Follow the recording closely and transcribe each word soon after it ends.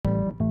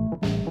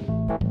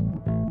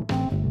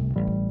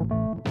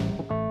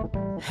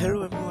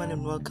Hello everyone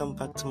and welcome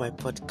back to my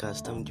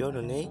podcast. I'm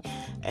Diodone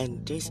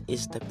and this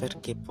is the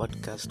Perke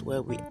podcast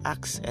where we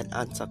ask and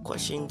answer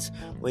questions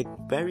with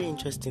very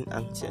interesting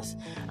answers.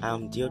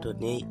 I'm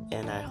Diodone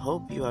and I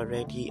hope you are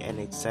ready and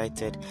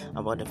excited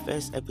about the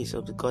first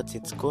episode because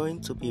it's going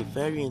to be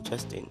very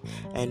interesting,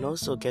 and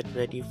also get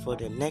ready for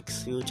the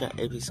next future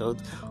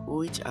episodes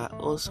which are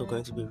also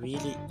going to be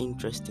really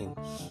interesting.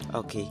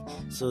 Okay,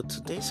 so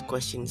today's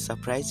question,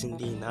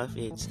 surprisingly enough,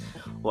 is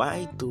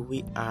why do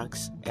we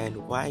ask and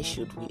why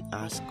should we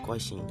ask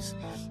questions?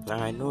 Now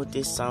I know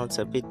this sounds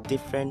a bit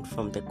different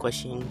from the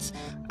questions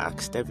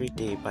asked every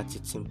day, but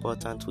it's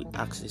important we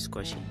ask this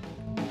question.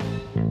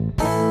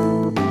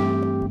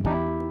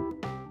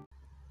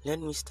 Let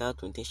me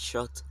start with a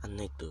short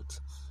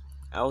anecdote.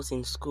 I was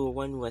in school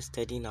when we were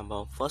studying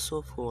about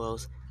fossil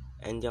fuels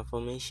and their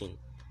formation,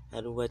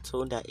 and we were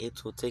told that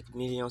it will take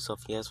millions of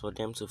years for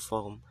them to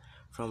form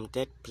from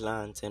dead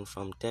plants and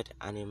from dead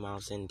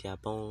animals and their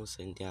bones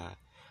and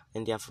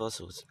their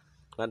fossils.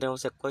 But there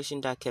was a question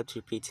that kept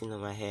repeating in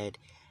my head,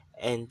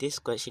 and this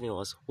question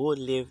was, who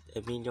lived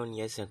a million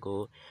years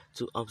ago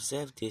to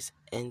observe this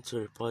and to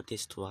report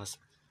this to us?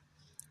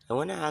 And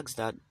when I asked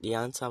that, the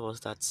answer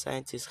was that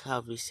scientists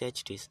have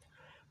researched this,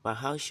 but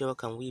how sure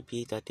can we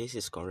be that this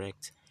is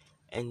correct?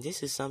 And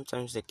this is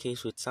sometimes the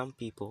case with some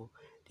people.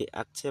 They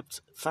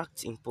accept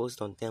facts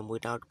imposed on them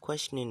without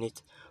questioning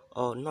it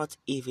or not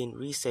even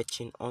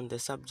researching on the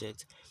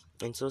subject.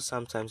 And so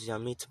sometimes they are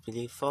made to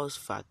believe false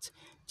facts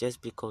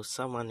just because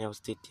someone else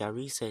did their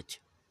research.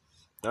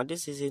 Now,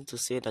 this isn't to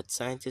say that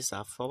scientists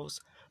are false,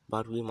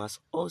 but we must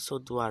also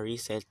do our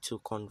research to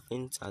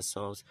convince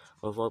ourselves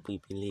of what we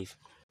believe.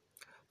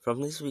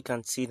 From this, we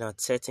can see that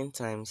certain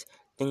times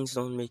things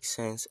don't make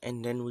sense,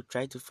 and then we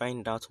try to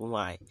find out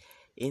why.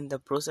 In the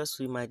process,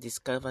 we might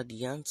discover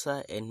the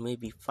answer and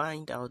maybe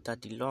find out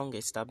that the long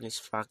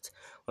established fact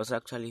was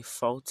actually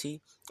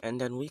faulty, and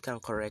then we can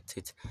correct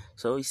it.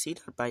 So we see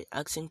that by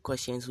asking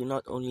questions, we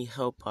not only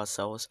help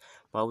ourselves,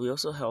 but we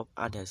also help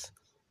others.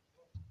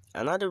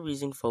 Another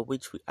reason for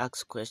which we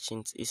ask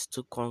questions is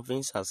to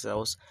convince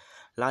ourselves,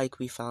 like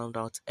we found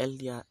out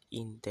earlier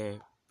in the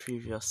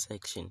previous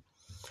section.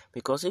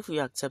 Because if we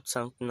accept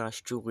something as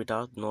true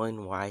without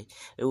knowing why,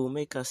 it will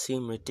make us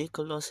seem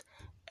ridiculous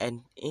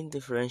and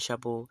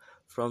indifferentiable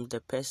from the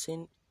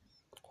person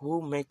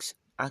who makes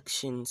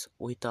actions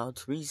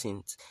without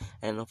reasons.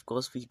 And of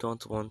course, we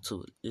don't want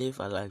to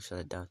live our lives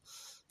like that.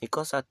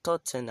 Because our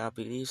thoughts and our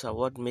beliefs are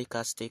what make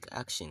us take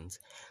actions.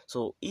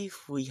 So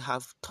if we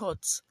have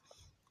thoughts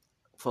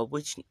for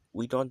which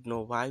we don't know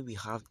why we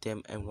have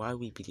them and why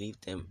we believe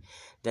them,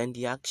 then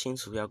the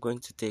actions we are going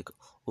to take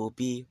will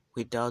be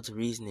without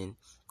reasoning.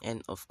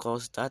 And of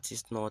course, that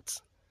is not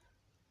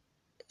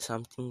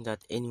something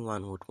that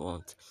anyone would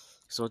want.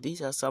 So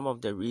these are some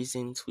of the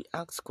reasons we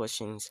ask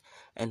questions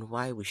and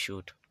why we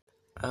should.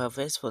 Our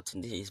verse for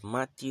today is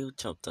Matthew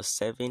chapter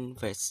 7,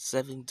 verse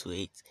 7 to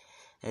 8.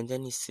 And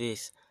then it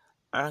says,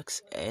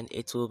 ask and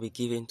it will be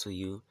given to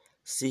you,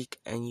 seek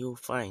and you'll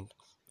find,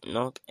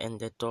 knock and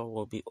the door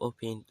will be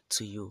opened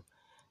to you.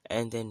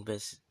 And then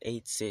verse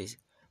 8 says,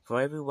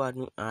 for everyone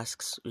who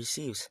asks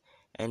receives,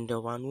 and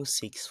the one who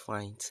seeks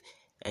finds,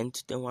 and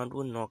to the one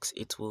who knocks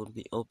it will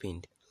be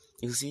opened.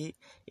 You see,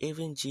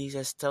 even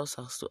Jesus tells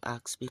us to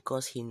ask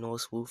because he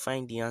knows we'll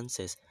find the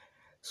answers.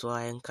 So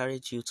I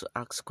encourage you to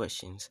ask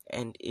questions,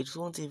 and it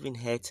won't even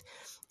hurt.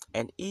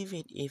 And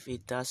even if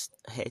it does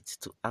hurt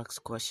to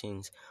ask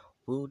questions,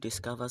 we'll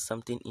discover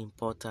something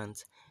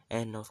important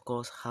and of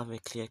course have a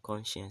clear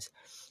conscience.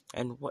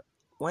 And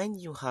when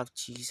you have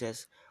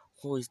Jesus,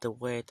 who is the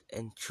word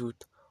and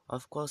truth,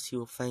 of course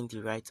you'll find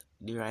the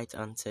right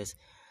answers.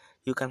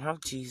 You can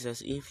have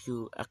Jesus if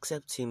you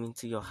accept him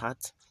into your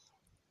heart,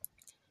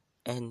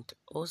 and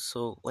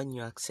also when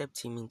you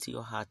accept him into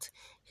your heart,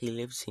 he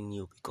lives in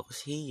you because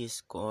he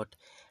is God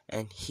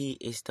and he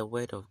is the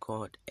word of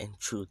God and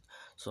truth.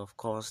 So of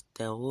course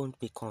there won't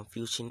be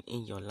confusion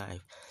in your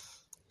life.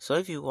 So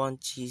if you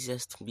want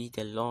Jesus to be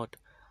the Lord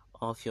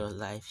of your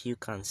life, you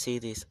can say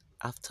this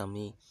after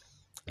me,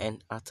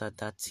 and after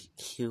that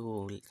he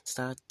will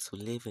start to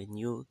live in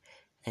you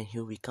and he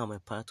will become a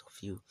part of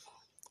you.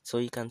 So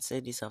you can say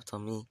this after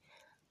me.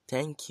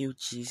 Thank you,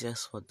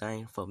 Jesus, for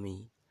dying for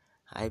me.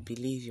 I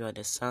believe you are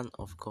the Son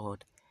of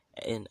God,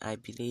 and I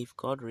believe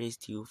God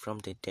raised you from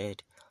the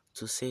dead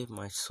to save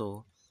my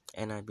soul,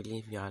 and I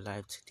believe you are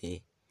alive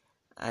today.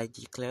 I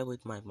declare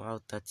with my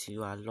mouth that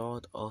you are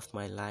Lord of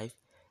my life,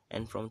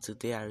 and from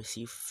today I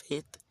receive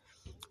faith,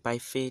 by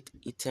faith,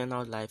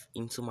 eternal life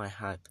into my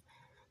heart.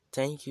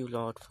 Thank you,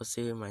 Lord, for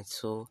saving my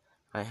soul.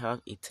 I have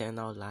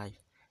eternal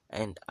life,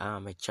 and I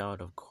am a child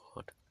of God.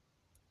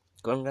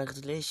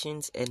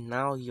 Congratulations, and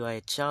now you are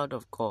a child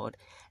of God,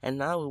 and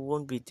now it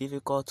won't be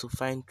difficult to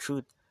find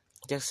truth.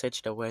 Just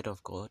search the word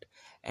of God,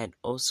 and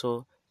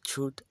also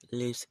truth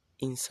lives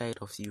inside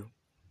of you.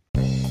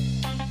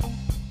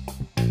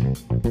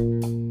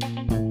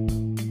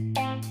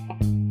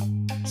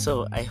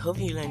 So I hope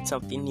you learned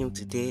something new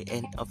today,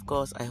 and of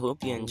course I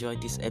hope you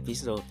enjoyed this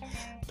episode.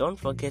 Don't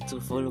forget to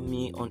follow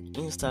me on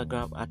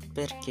Instagram at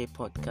Perke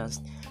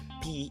Podcast.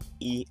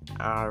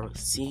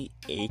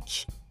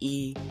 PERCHEPODCAST,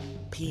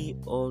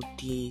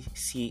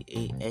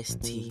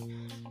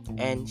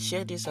 and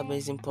share this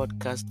amazing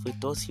podcast with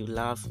those you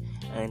love,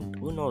 and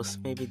who knows,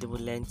 maybe they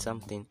will learn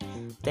something.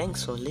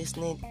 Thanks for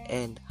listening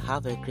and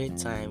have a great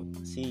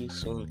time. See you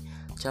soon.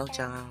 Ciao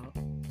ciao.